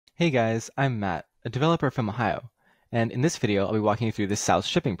Hey guys, I'm Matt, a developer from Ohio, and in this video I'll be walking you through the South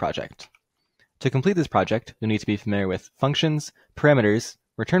shipping project. To complete this project, you'll need to be familiar with functions, parameters,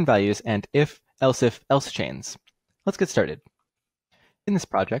 return values, and if, else chains. Let's get started. In this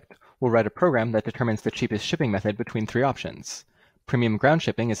project, we'll write a program that determines the cheapest shipping method between three options. Premium ground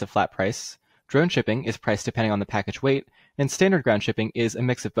shipping is a flat price, drone shipping is priced depending on the package weight, and standard ground shipping is a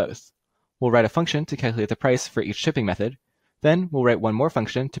mix of both. We'll write a function to calculate the price for each shipping method. Then we'll write one more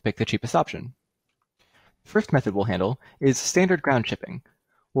function to pick the cheapest option. The first method we'll handle is standard ground shipping.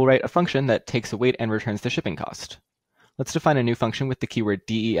 We'll write a function that takes a weight and returns the shipping cost. Let's define a new function with the keyword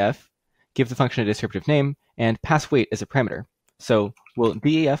def, give the function a descriptive name, and pass weight as a parameter. So we'll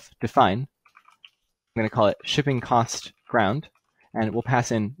def define, I'm going to call it shipping cost ground, and we'll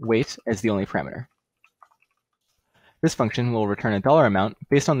pass in weight as the only parameter. This function will return a dollar amount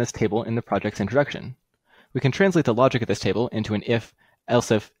based on this table in the project's introduction. We can translate the logic of this table into an if,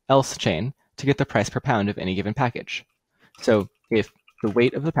 else chain to get the price per pound of any given package. So if the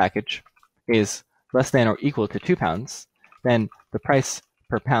weight of the package is less than or equal to 2 pounds, then the price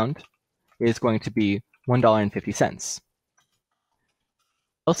per pound is going to be $1.50.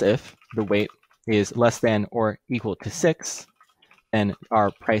 Else if the weight is less than or equal to 6, then our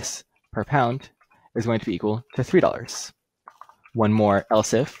price per pound is going to be equal to $3. One more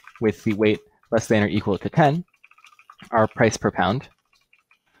else if with the weight less than or equal to 10, our price per pound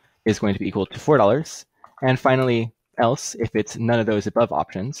is going to be equal to $4. And finally, else, if it's none of those above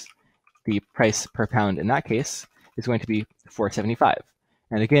options, the price per pound in that case is going to be $4.75.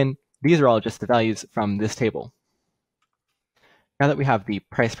 And again, these are all just the values from this table. Now that we have the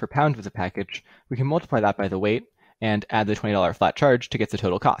price per pound of the package, we can multiply that by the weight and add the $20 flat charge to get the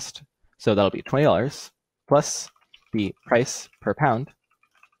total cost. So that'll be $20 plus the price per pound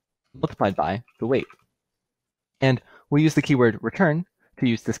multiplied by the weight. And we'll use the keyword return to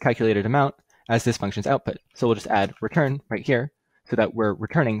use this calculated amount as this function's output. So we'll just add return right here so that we're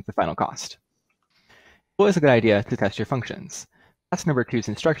returning the final cost. It's always a good idea to test your functions. Task number 2's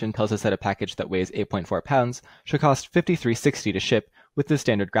instruction tells us that a package that weighs 8.4 pounds should cost $53.60 to ship with the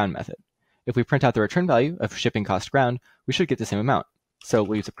standard ground method. If we print out the return value of shipping cost ground, we should get the same amount. So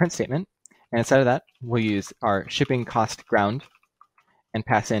we'll use a print statement, and instead of that, we'll use our shipping cost ground and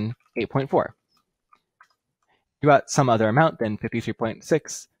pass in 8.4. If you got some other amount than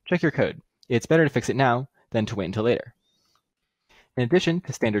 53.6, check your code. It's better to fix it now than to wait until later. In addition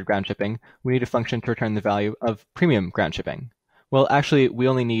to standard ground shipping, we need a function to return the value of premium ground shipping. Well, actually, we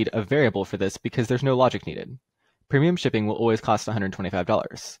only need a variable for this because there's no logic needed. Premium shipping will always cost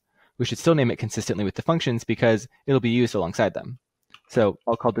 $125. We should still name it consistently with the functions because it'll be used alongside them. So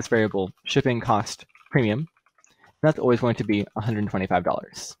I'll call this variable shipping cost premium. That's always going to be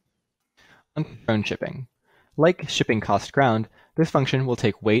 $125. On to drone shipping. Like shipping cost ground, this function will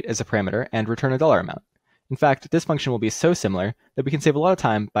take weight as a parameter and return a dollar amount. In fact, this function will be so similar that we can save a lot of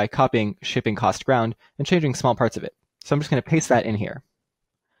time by copying shipping cost ground and changing small parts of it. So I'm just going to paste that in here.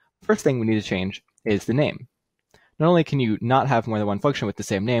 First thing we need to change is the name. Not only can you not have more than one function with the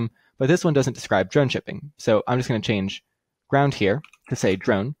same name, but this one doesn't describe drone shipping. So I'm just going to change ground here to say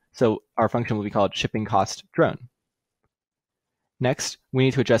drone, so our function will be called shipping cost drone. Next, we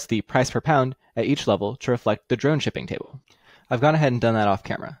need to adjust the price per pound at each level to reflect the drone shipping table. I've gone ahead and done that off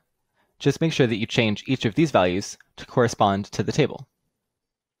camera. Just make sure that you change each of these values to correspond to the table.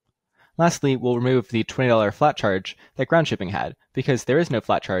 Lastly, we'll remove the $20 flat charge that ground shipping had, because there is no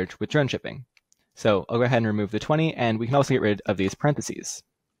flat charge with drone shipping. So I'll go ahead and remove the 20, and we can also get rid of these parentheses.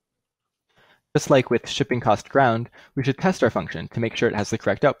 Just like with shipping cost ground, we should test our function to make sure it has the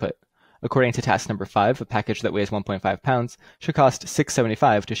correct output. According to task number 5, a package that weighs 1.5 pounds should cost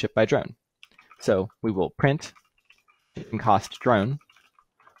 $6.75 to ship by drone. So we will print shipping cost drone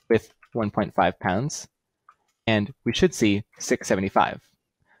with 1.5 pounds, and we should see $6.75.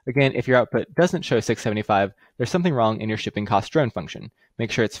 Again, if your output doesn't show $6.75, there's something wrong in your shipping cost drone function.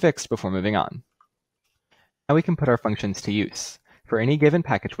 Make sure it's fixed before moving on. Now we can put our functions to use. For any given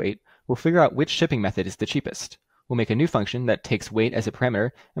package weight, we'll figure out which shipping method is the cheapest. We'll make a new function that takes weight as a parameter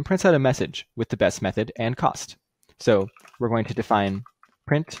and prints out a message with the best method and cost. So we're going to define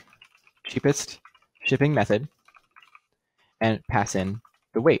print cheapest shipping method and pass in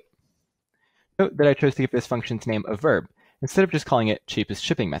the weight. Note that I chose to give this function's name a verb instead of just calling it cheapest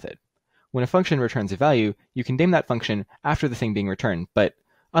shipping method. When a function returns a value, you can name that function after the thing being returned, but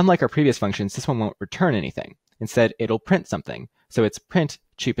unlike our previous functions, this one won't return anything. Instead, it'll print something, so it's print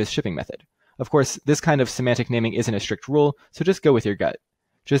cheapest shipping method. Of course, this kind of semantic naming isn't a strict rule, so just go with your gut.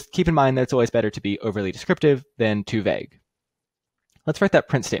 Just keep in mind that it's always better to be overly descriptive than too vague. Let's write that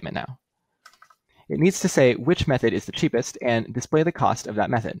print statement now. It needs to say which method is the cheapest and display the cost of that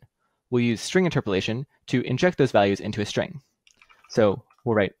method. we'll use string interpolation to inject those values into a string. So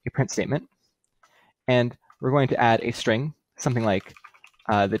we'll write a print statement, and we're going to add a string, something like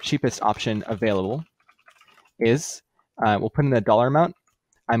the cheapest option available is, we'll put in the dollar amount.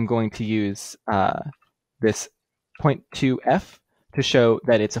 I'm going to use this 0.2f to show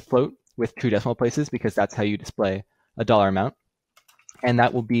that it's a float with 2 decimal places, because that's how you display a dollar amount. And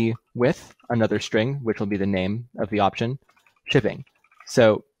that will be with another string, which will be the name of the option, shipping.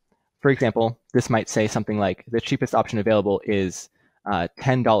 So, for example, this might say something like, the cheapest option available is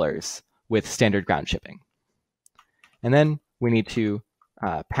 $10 with standard ground shipping. And then we need to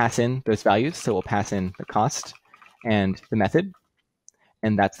pass in those values. So we'll pass in the cost and the method,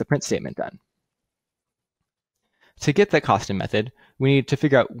 and that's the print statement done. To get that cost and method, we need to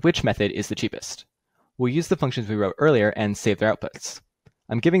figure out which method is the cheapest. We'll use the functions we wrote earlier and save their outputs.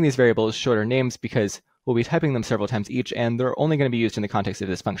 I'm giving these variables shorter names because we'll be typing them several times each, and they're only going to be used in the context of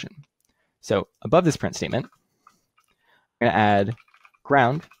this function. So above this print statement, I'm going to add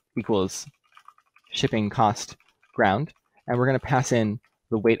ground equals shipping cost ground, and we're going to pass in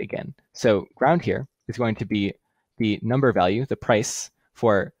the weight again. So ground here is going to be the number value, the price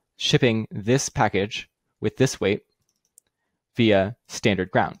for shipping this package with this weight via standard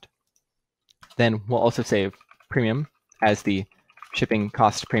ground. Then we'll also save premium as the shipping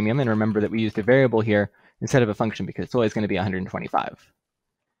cost premium, and remember that we used a variable here instead of a function because it's always going to be 125.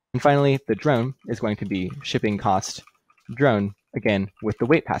 And finally, the drone is going to be shipping cost drone, again, with the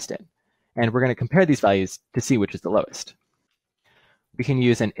weight passed in. And we're going to compare these values to see which is the lowest. We can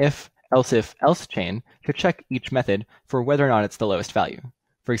use an if, else chain to check each method for whether or not it's the lowest value.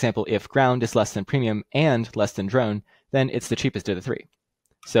 For example, if ground is less than premium and less than drone, then it's the cheapest of the 3.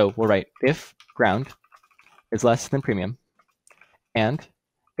 So we'll write if ground is less than premium and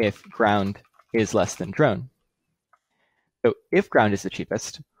if ground is less than drone. So if ground is the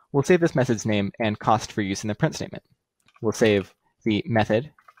cheapest, we'll save this method's name and cost for use in the print statement. We'll save the method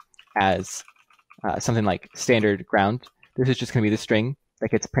as something like standard ground. This is just going to be the string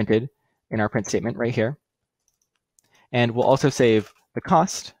that gets printed in our print statement right here. And we'll also save the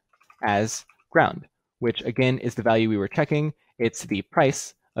cost as ground, which again is the value we were checking. It's the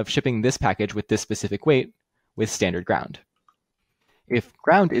price of shipping this package with this specific weight with standard ground. If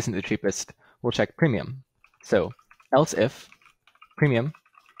ground isn't the cheapest, we'll check premium. So else if premium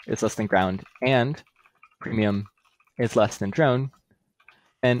is less than ground and premium is less than drone,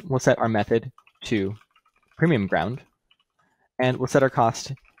 then we'll set our method to premium ground, and we'll set our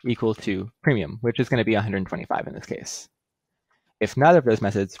cost equal to premium, which is going to be 125 in this case. If neither of those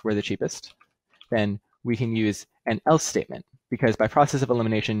methods were the cheapest, then we can use an else statement, because by process of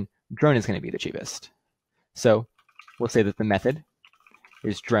elimination, drone is going to be the cheapest. So we'll say that the method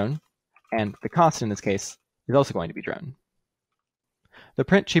is drone, and the cost in this case is also going to be drone. The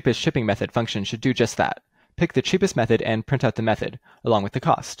print cheapest shipping method function should do just that. Pick the cheapest method and print out the method, along with the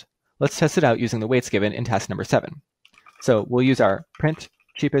cost. Let's test it out using the weights given in task number 7. So we'll use our print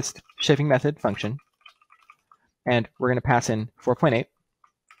cheapest shipping method function, and we're going to pass in 4.8,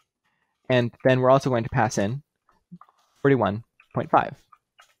 and then we're also going to pass in 41.5.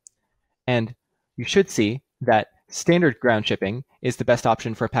 And you should see that standard ground shipping is the best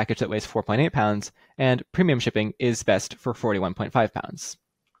option for a package that weighs 4.8 pounds, and premium shipping is best for 41.5 pounds.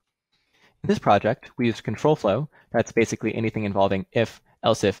 In this project, we used control flow, that's basically anything involving if,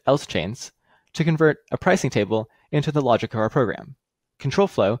 else chains, to convert a pricing table into the logic of our program. Control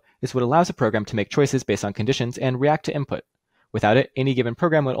flow is what allows a program to make choices based on conditions and react to input. Without it, any given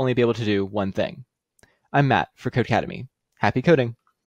program would only be able to do one thing. I'm Matt for Codecademy. Happy coding!